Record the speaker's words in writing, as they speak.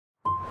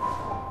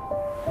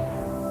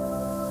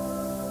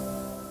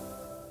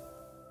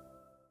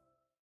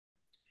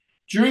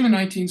During the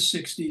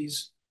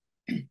 1960s,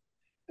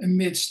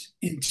 amidst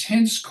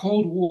intense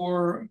Cold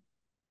War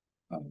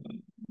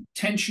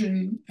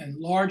tension and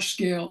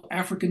large-scale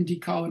African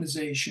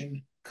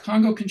decolonization,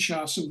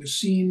 Congo-Kinshasa was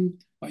seen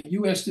by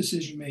US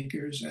decision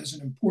makers as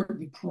an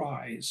important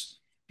prize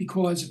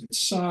because of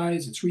its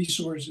size, its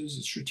resources,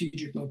 its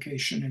strategic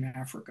location in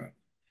Africa.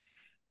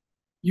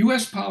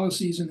 US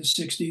policies in the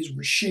 60s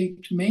were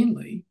shaped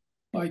mainly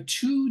by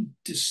two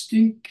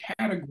distinct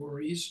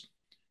categories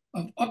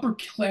of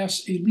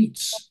upper-class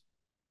elites,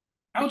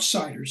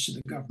 outsiders to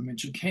the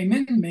government who came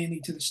in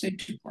mainly to the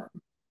State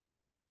Department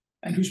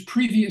and whose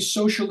previous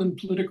social and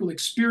political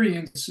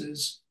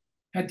experiences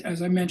had,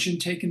 as I mentioned,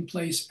 taken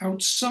place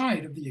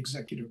outside of the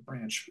executive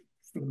branch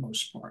for the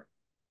most part.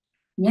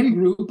 One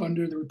group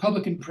under the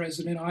Republican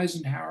president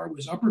Eisenhower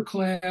was upper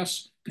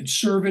class,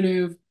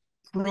 conservative,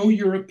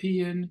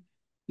 pro-European.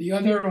 The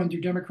other under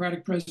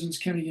Democratic presidents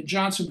Kennedy and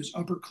Johnson was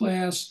upper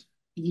class,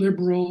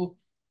 liberal,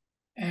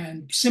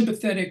 and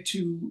sympathetic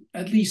to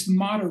at least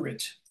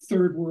moderate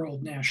third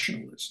world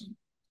nationalism.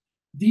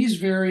 These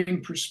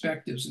varying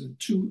perspectives of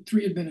the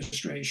three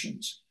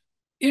administrations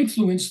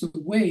influenced the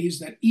ways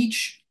that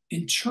each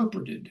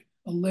interpreted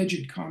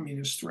alleged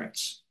communist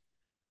threats,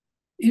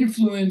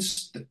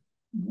 influenced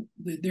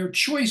their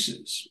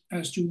choices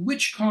as to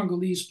which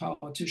Congolese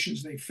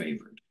politicians they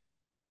favored,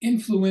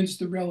 influenced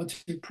the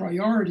relative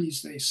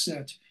priorities they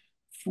set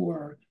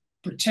for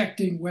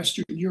protecting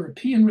Western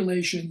European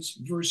relations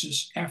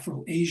versus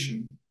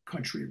Afro-Asian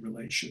country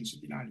relations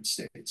in the United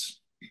States.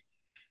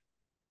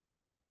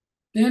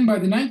 Then by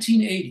the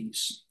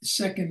 1980s, the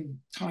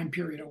second time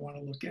period I want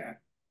to look at,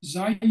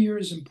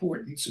 Zaire's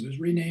importance, it was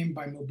renamed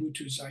by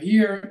Mobutu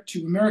Zaire,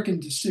 to American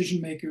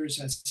decision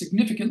makers has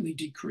significantly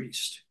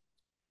decreased.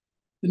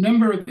 The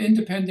number of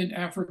independent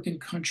African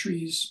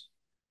countries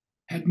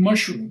had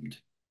mushroomed.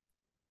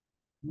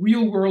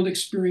 Real-world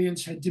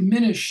experience had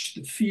diminished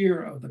the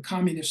fear of the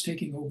communists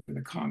taking over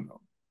the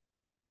Congo.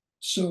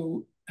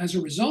 So as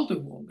a result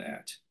of all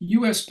that,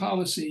 US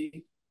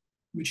policy,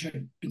 which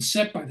had been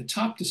set by the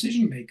top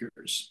decision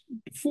makers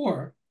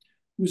before,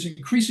 was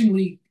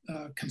increasingly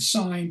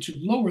consigned to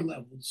lower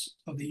levels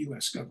of the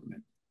US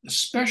government,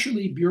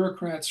 especially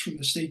bureaucrats from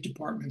the State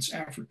Department's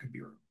Africa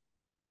Bureau.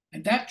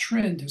 And that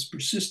trend has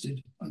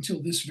persisted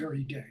until this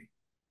very day.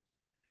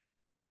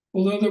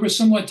 Although there were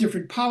somewhat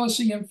different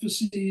policy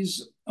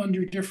emphases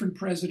under different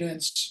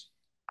presidents,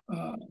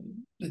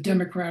 the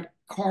Democrat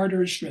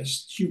Carter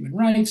stressed human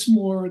rights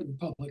more, the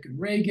Republican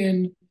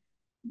Reagan,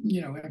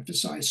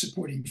 emphasized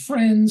supporting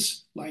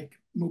friends like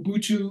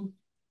Mobutu,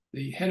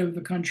 the head of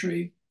the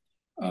country,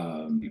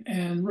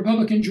 and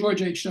Republican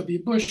George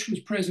H.W. Bush was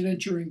president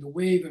during the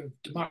wave of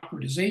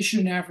democratization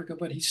in Africa,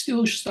 but he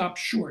still stopped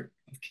short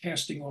of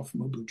casting off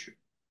Mobutu.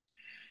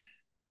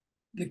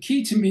 The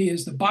key to me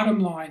is the bottom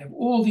line of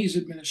all these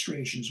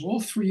administrations, all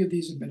three of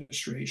these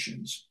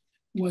administrations,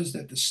 was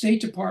that the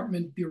State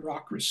Department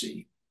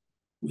bureaucracy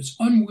was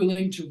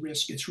unwilling to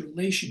risk its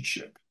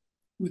relationship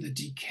with a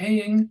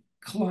decaying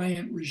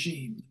client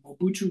regime, the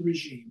Mobutu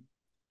regime.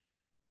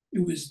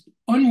 It was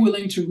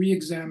unwilling to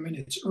re-examine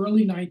its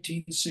early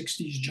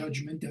 1960s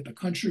judgment that the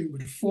country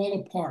would fall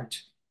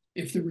apart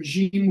if the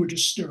regime were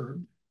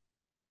disturbed,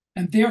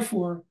 and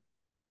therefore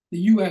the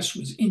US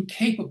was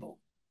incapable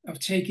of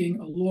taking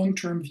a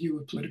long-term view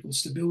of political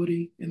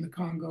stability in the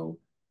Congo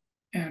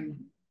and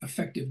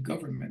effective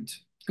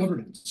governance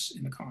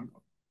in the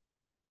Congo.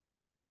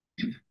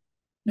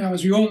 Now,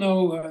 as we all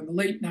know, in the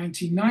late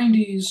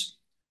 1990s,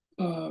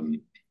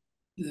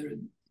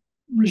 the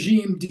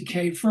regime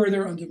decayed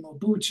further under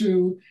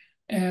Mobutu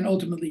and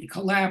ultimately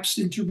collapsed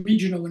into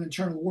regional and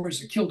internal wars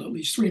that killed at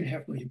least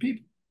 3.5 million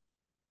people.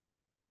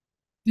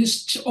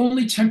 This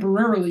only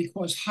temporarily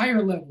caused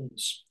higher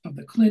levels of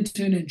the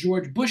Clinton and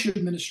George Bush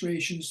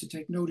administrations to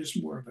take notice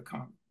more of the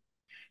Congo.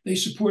 They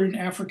supported an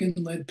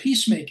African-led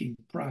peacemaking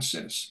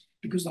process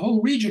because the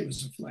whole region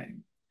was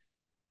aflame,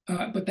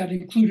 but that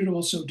included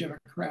also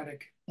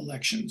democratic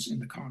elections in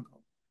the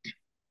Congo.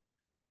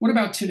 What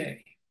about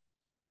today?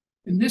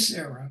 In this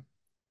era,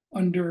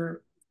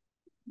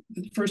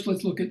 first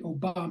let's look at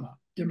Obama,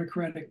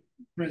 Democratic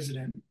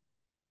president,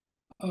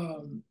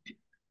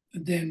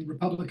 then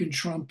Republican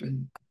Trump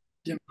and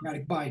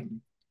Democratic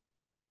Biden.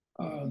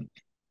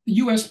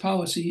 US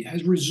policy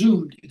has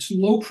resumed its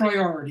low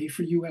priority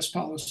for US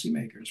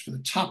policymakers, for the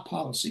top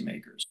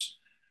policymakers.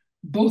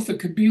 Both the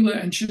Kabila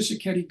and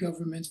Tshisekedi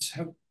governments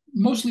have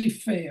mostly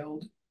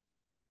failed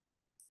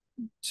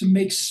to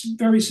make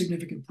very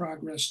significant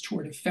progress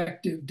toward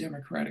effective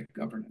democratic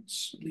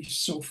governance, at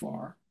least so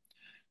far.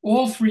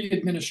 All three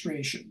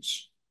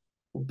administrations,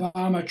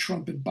 Obama,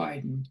 Trump, and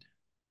Biden,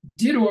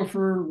 did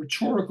offer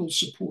rhetorical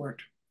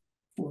support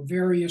for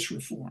various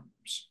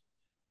reforms.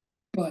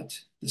 But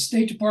the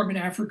State Department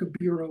Africa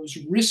Bureau's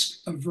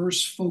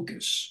risk-averse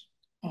focus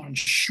on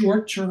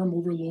short-term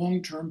over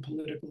long-term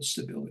political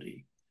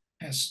stability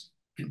has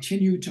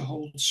continued to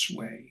hold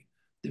sway.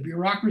 The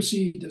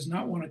bureaucracy does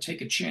not want to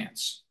take a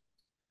chance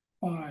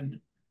on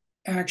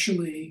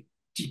actually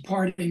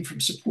departing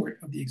from support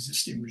of the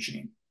existing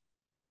regime.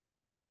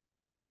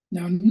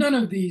 Now, none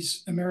of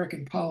these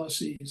American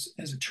policies,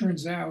 as it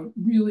turns out,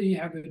 really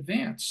have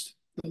advanced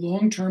the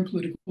long-term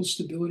political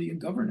stability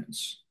and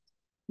governance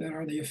that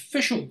are the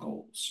official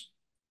goals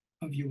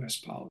of US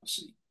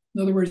policy.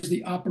 In other words,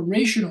 the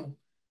operational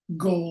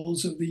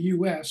goals of the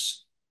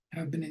US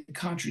have been in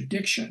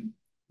contradiction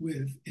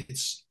with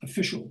its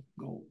official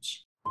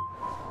goals.